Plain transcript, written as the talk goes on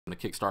to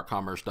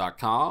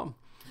kickstartcommerce.com.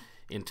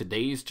 In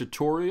today's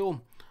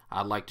tutorial,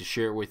 I'd like to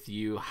share with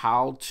you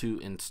how to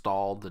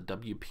install the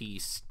WP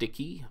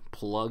Sticky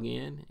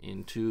plugin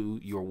into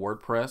your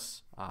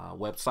WordPress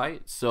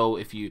website. So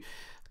if you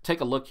take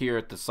a look here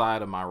at the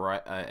side of my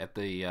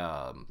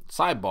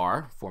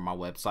sidebar for my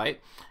website,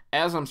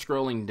 as I'm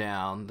scrolling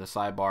down the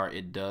sidebar,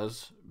 it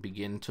does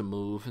begin to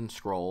move and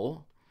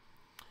scroll.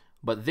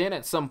 But then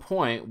at some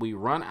point we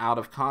run out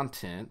of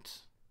content,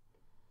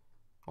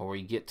 or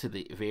we get to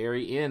the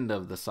very end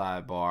of the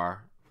sidebar,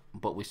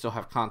 but we still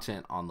have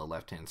content on the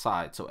left hand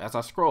side. So as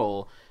I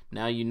scroll,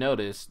 now you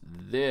notice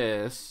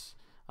this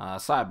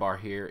sidebar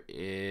here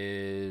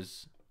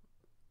is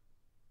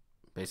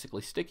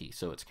basically sticky,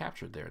 so it's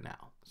captured there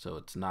now, so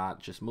it's not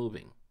just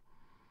moving.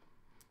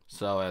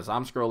 So as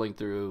I'm scrolling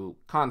through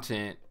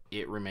content,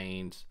 it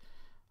remains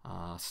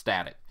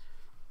static,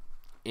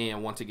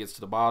 and once it gets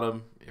to the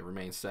bottom, it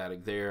remains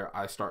static there.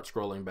 I start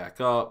scrolling back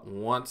up.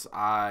 Once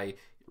I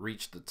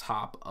reach the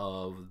top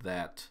of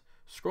that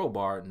scroll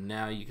bar,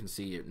 now you can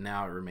see it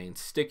now it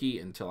remains sticky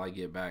until I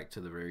get back to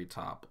the very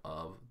top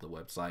of the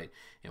website,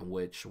 in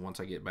which once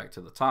I get back to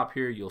the top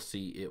here, you'll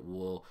see it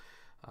will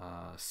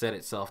set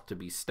itself to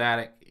be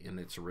static in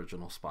its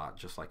original spot,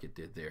 just like it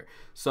did there.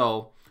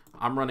 So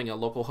I'm running a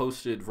local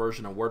hosted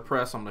version of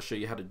WordPress. I'm going to show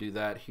you how to do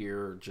that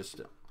here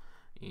just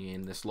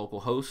in this local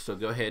host. So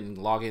go ahead and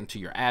log into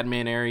your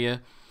admin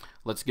area.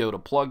 Let's go to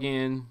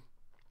plugin.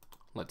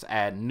 Let's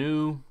add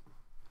new.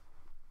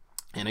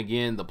 And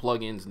again, the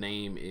plugin's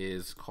name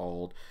is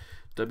called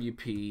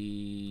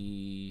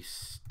WP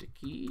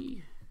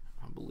Sticky,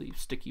 I believe,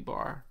 Sticky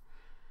Bar.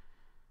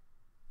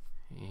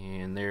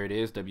 And there it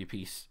is,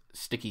 WP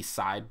Sticky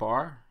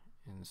Sidebar.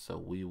 And so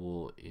we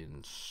will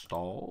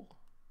install.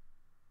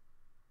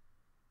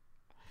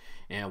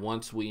 And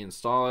once we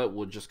install it,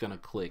 we're just going to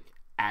click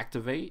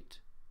activate.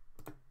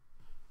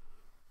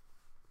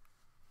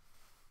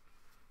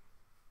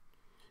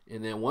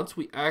 And then once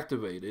we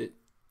activate it,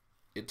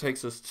 it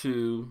takes us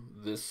to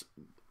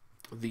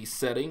these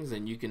settings,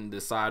 and you can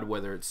decide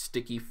whether it's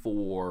sticky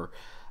for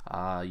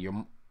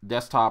your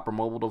desktop or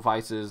mobile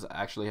devices.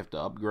 Actually have to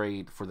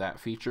upgrade for that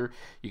feature.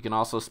 You can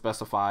also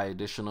specify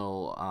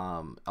additional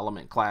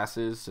element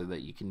classes so that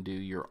you can do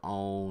your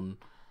own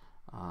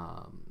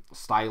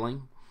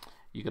styling.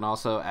 You can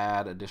also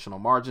add additional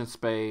margin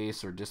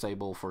space or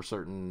disable for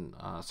certain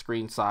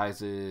screen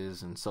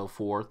sizes and so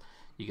forth.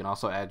 You can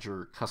also add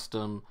your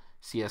custom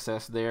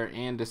CSS there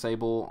and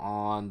disable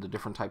on the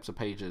different types of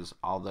pages,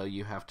 although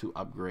you have to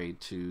upgrade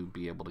to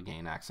be able to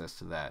gain access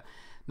to that.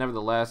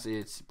 Nevertheless,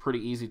 it's pretty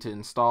easy to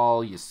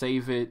install. You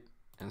save it,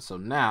 and so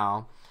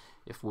now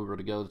if we were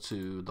to go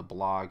to the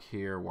blog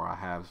here where I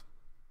have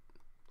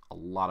a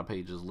lot of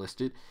pages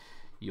listed,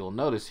 you'll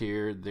notice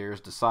here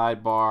there's the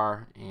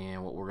sidebar,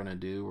 and what we're going to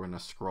do, we're going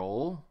to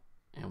scroll,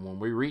 and when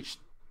we reach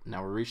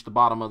the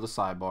bottom of the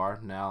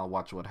sidebar, now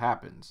watch what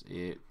happens.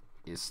 It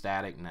is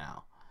static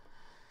now.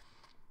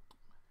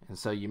 And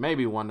so you may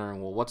be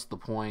wondering, well, what's the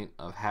point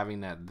of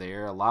having that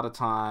there? A lot of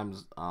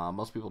times,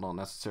 most people don't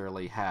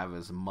necessarily have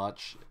as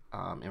much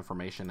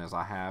information as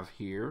I have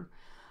here.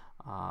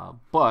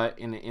 But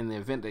in the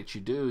event that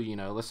you do,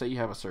 let's say you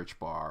have a search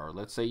bar, or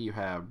let's say you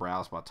have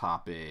browse by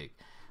topic,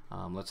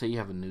 let's say you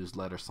have a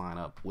newsletter sign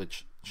up,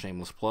 which,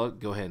 shameless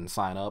plug, go ahead and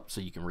sign up so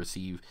you can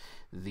receive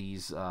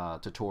these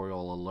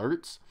tutorial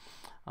alerts.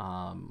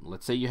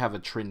 Let's say you have a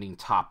trending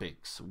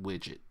topics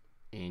widget,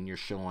 and you're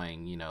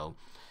showing,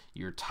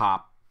 your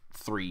top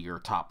 3 or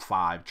top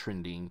 5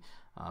 trending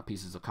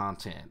pieces of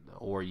content,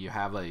 or you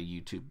have a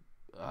YouTube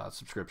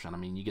subscription. I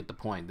mean, you get the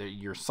point.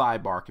 Your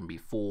sidebar can be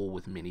full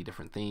with many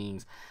different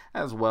things,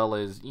 as well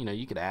as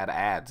you could add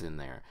ads in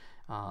there.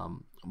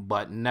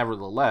 But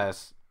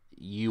nevertheless,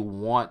 you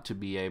want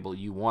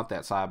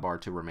that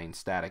sidebar to remain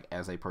static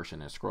as a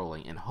person is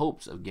scrolling, in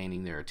hopes of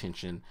gaining their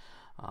attention,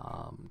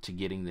 to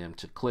getting them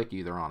to click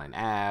either on an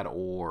ad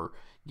or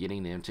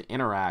getting them to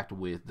interact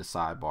with the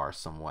sidebar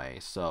some way.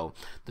 So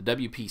the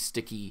WP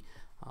Sticky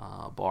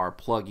sidebar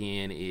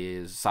plugin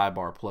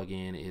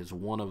is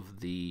one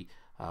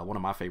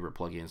of my favorite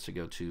plugins to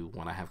go to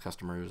when I have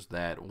customers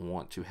that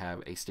want to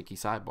have a sticky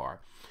sidebar.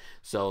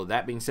 So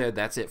that being said,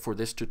 that's it for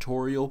this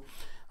tutorial.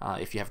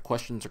 If you have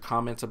questions or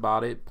comments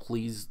about it,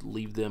 please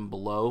leave them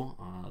below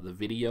the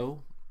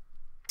video.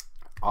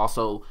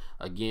 Also,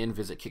 again,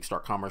 visit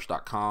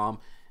kickstartcommerce.com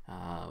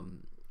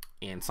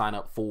and sign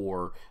up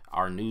for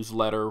our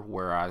newsletter,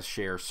 where I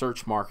share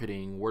search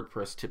marketing,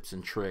 WordPress tips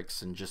and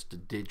tricks, and just the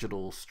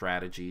digital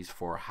strategies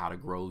for how to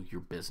grow your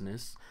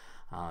business,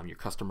 your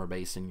customer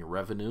base, and your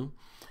revenue.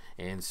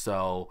 And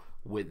so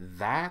with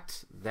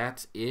that,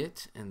 that's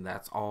it, and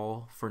that's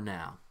all for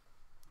now.